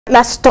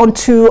Let's turn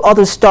to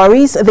other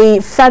stories. The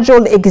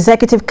Federal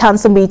Executive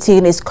Council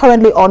meeting is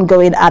currently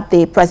ongoing at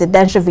the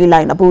Presidential Villa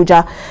in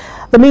Abuja.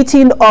 The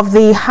meeting of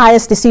the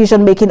highest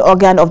decision-making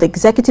organ of the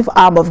executive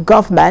arm of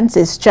government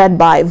is chaired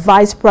by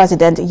Vice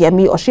President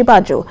Yemi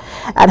Osinbajo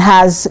and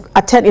has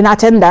in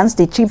attendance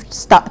the Chief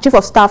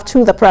of Staff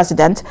to the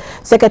President,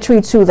 Secretary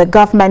to the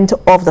Government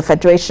of the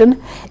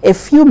Federation, a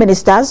few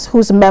ministers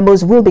whose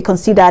memos will be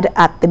considered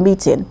at the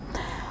meeting.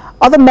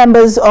 Other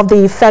members of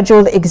the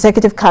Federal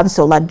Executive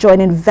Council are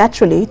joining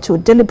virtually to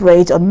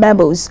deliberate on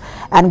memos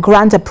and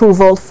grant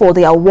approval for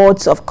the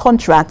awards of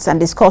contracts and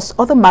discuss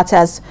other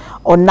matters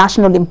of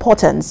national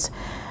importance.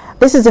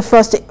 This is the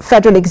first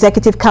Federal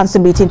Executive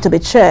Council meeting to be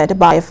chaired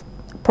by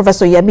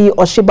Professor Yemi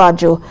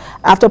Osinbajo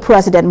after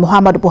President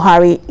Muhammadu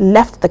Buhari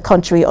left the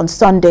country on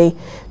Sunday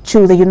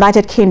to the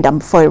United Kingdom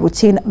for a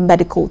routine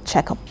medical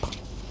checkup.